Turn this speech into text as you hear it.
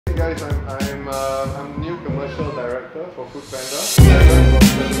Hey guys, I'm new commercial director for Foodpanda.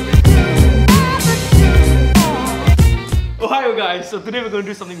 Ohio guys, so today we're going to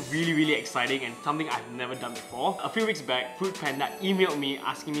do something really exciting and something I've never done before. A few weeks back, Foodpanda emailed me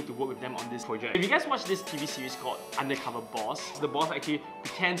asking me to work with them on this project. If you guys watch this TV series called Undercover Boss, the boss actually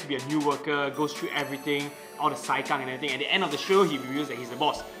pretends to be a new worker, goes through everything, all the saikang and everything. At the end of the show, he reveals that he's the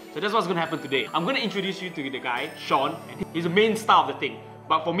boss. So that's what's going to happen today. I'm going to introduce you to the guy, Sean, and he's the main star of the thing.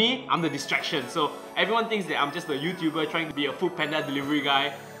 But for me, I'm the distraction. So everyone thinks that I'm just a YouTuber trying to be a Foodpanda delivery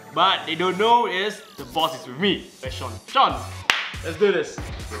guy. But they don't know is the boss is with me. That's Sean. Sean, let's do this.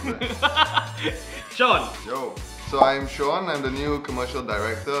 Sean. Yo. So I'm Sean, I'm the new commercial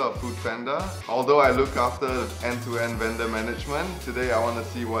director of Foodpanda. Although I look after end-to-end vendor management, today I want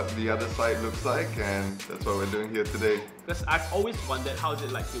to see what the other side looks like, and that's what we're doing here today. Because I've always wondered how is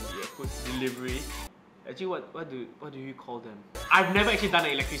it like to be a food delivery. Actually, what do you call them? I've never actually done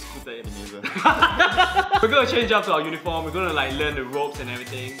an electric scooter yet. We're gonna change up to our uniform, we're gonna like learn the ropes and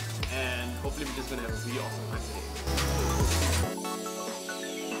everything, and hopefully we're just gonna have a really awesome time today.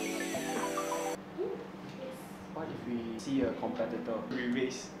 What if we see a competitor? We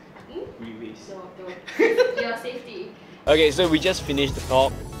race. We race. Your safety. Okay, so we just finished the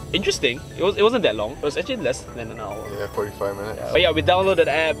talk. Interesting. It wasn't that long. It was actually less than an hour. Yeah, 45 minutes. Yeah. But yeah, we downloaded the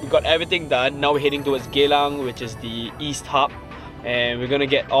app, we got everything done. Now we're heading towards Geylang, which is the East Hub. And we're gonna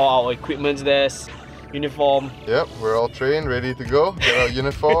get all our equipments there, uniform. Yep, we're all trained, ready to go. Get our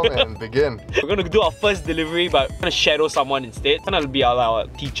uniform and begin. We're gonna do our first delivery, but we're gonna shadow someone instead. Gonna be our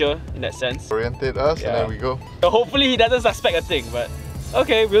teacher in that sense. Orientate us and then we go. So hopefully he doesn't suspect a thing, but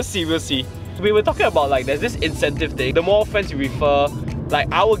okay, we'll see. We were talking about like there's this incentive thing. The more friends you refer, like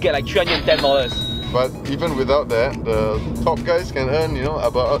I will get like $310. But even without that, the top guys can earn, you know,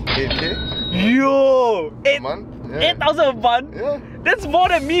 about 8K Yo! a month. Yeah. 8,000 a month? Yeah. That's more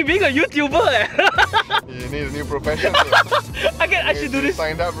than me being a YouTuber. You need a new profession. I should do this.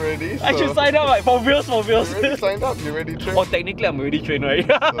 Signed up already. I should sign up like for reals. You're already signed up, you're already trained. Oh, technically I'm already trained, right?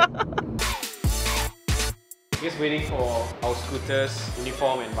 Just waiting for our scooters,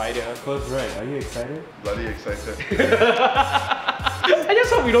 uniform and rider. First ride, are you excited? Bloody excited. I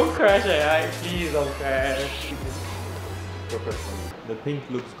just hope we don't crash, like, please don't crash. Perfect for me. The pink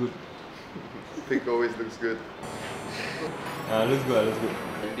looks good. Pink always looks good. Looks good.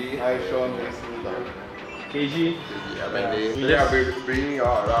 Hi Sean, Keiji. Yeah, we'll bring you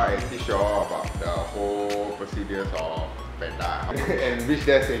all around and teach you all about the whole procedures of Panda. And which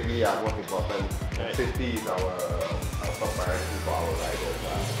their safety are most important. Right. Safety is our top priority for our riders.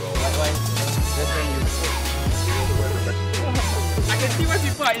 So Likewise, that's when I can see why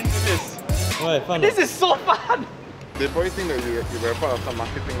people are into this. Why, fun? This is so fun! they probably think that you were part of some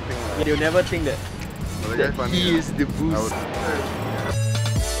marketing thing. Right? You'll never think that he is the boost.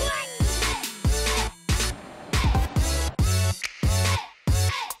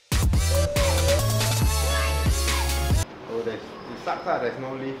 it sucks that there's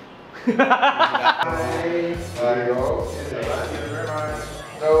no lift. There you go.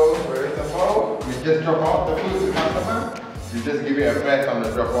 So, very simple. We just drop off the food to the customer. You just give it a press on the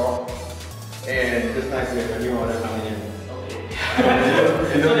drop off. And just nice we have a new order coming in. Okay.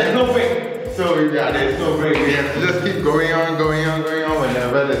 So there's no break. So yeah, there's no break. We have to just keep going on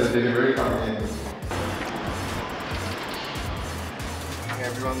whenever there's a delivery coming in.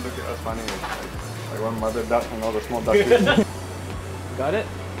 Everyone look at us funny. Like one mother duck and all the small ducks. Got it?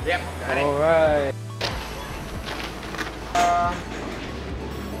 Yep, got it. Alright.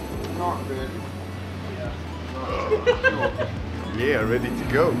 Not good. Yeah, ready to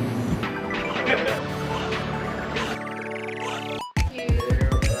go.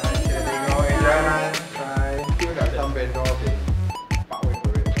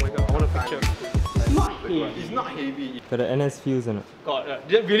 It's not heavy. Got the NS feels in it.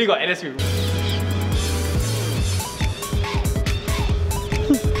 Really got NS feel.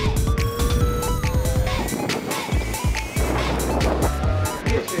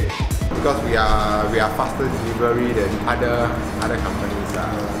 Because we are faster delivery than other companies.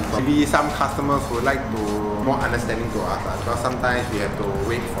 Maybe some customers would like to more understanding to us because sometimes we have to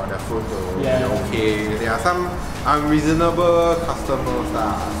wait for the food to be okay. There are some unreasonable customers,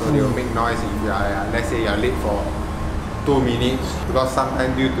 so they will make noise if you are, let's say you are late for 2 minutes because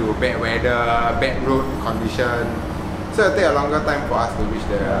sometimes due to bad weather, bad road condition, so it'll take a longer time for us to reach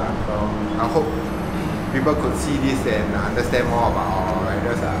there. So I hope people could see this and understand more about our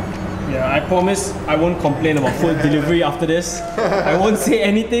riders. Yeah, I promise I won't complain about food delivery after this. I won't say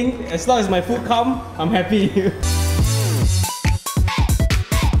anything. As long as my food come, I'm happy.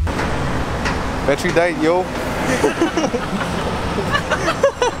 Battery died, yo.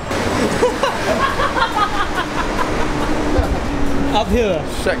 uphill.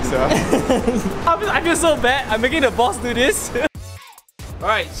 Shag, sir. I feel so bad. I'm making the boss do this.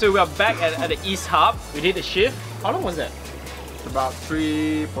 Alright, so we are back at the East Hub. We did the shift. How long was that? About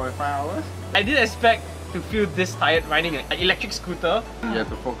 3.5 hours. I didn't expect to feel this tired riding an electric scooter. You have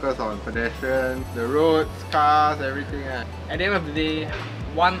to focus on pedestrians, the roads, cars, everything. At the end of the day,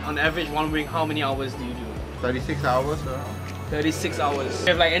 on average, one week, how many hours do you do? 36 hours around. 36 hours. Do you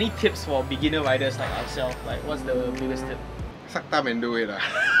have like any tips for beginner riders like ourselves? Like what's the biggest tip? Suck thumb and do it.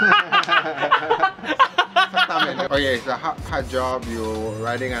 Okay, it's a hard job. You're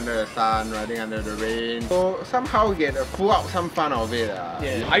riding under the sun, riding under the rain. So somehow pull out some fun of it.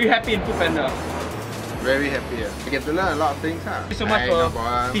 Yeah. Are you happy in Foodpanda? Very happy. You get to learn a lot of things. Thank you so much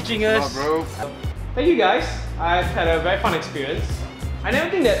for teaching us. Bro. Thank you guys. I've had a very fun experience. I never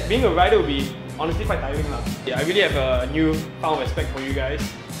think that being a rider will be honestly quite tiring. Yeah, I really have a new found respect for you guys.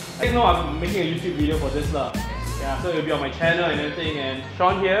 I know I'm making a YouTube video for this. Yeah, so it'll be on my channel and everything. And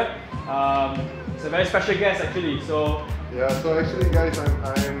Sean here, it's a very special guest actually. So yeah, so actually guys,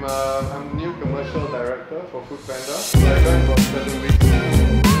 I'm new commercial director for Foodpanda. I joined about 7 weeks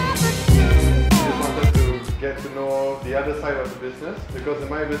now. Just wanted to get to know the other side of the business, because in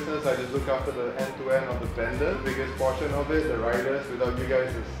my business I just look after the end-to-end of the vendors. Biggest portion of it, the riders. Without you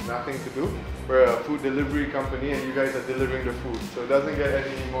guys, there's nothing to do. We're a food delivery company and you guys are delivering the food, so it doesn't get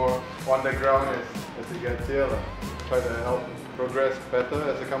any more on the ground as it gets here. Try to help progress better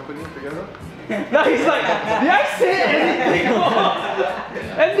as a company together. now he's like, did I say anything?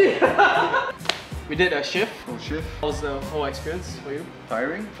 Andy. We did a shift. Full shift. How was the whole experience for you?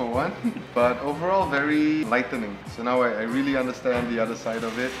 Tiring for one, but overall very lightening. So now I really understand the other side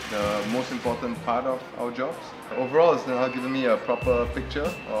of it, the most important part of our jobs. Overall, it's now given me a proper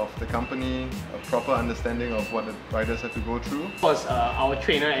picture of the company, a proper understanding of what the riders have to go through. Was our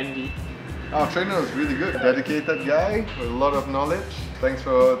trainer Andy. Our trainer was really good, dedicated guy with a lot of knowledge. Thanks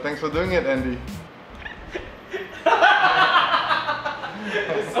for doing it, Andy.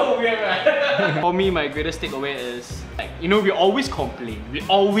 It's so weird, right? For me, my greatest takeaway is, like, you know, we always complain. We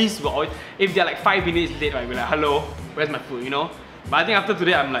always, if they're like 5 minutes late, right, we're like, hello, where's my food, you know? But I think after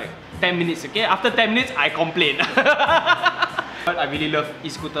today, I'm like, 10 minutes, okay? After 10 minutes, I complain. But I really love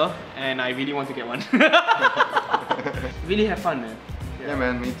e-scooter and I really want to get one. Really have fun, man. Yeah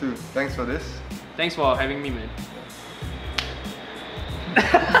man, me too. Thanks for this. Thanks for having me, man.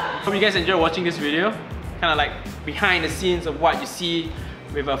 Hope you guys enjoy watching this video. Kind of like behind the scenes of what you see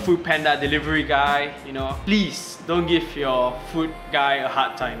with a Foodpanda delivery guy, you know. Please don't give your food guy a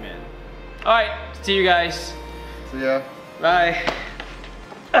hard time, man. Alright, see you guys. See ya. Bye.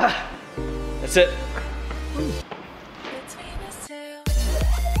 That's it.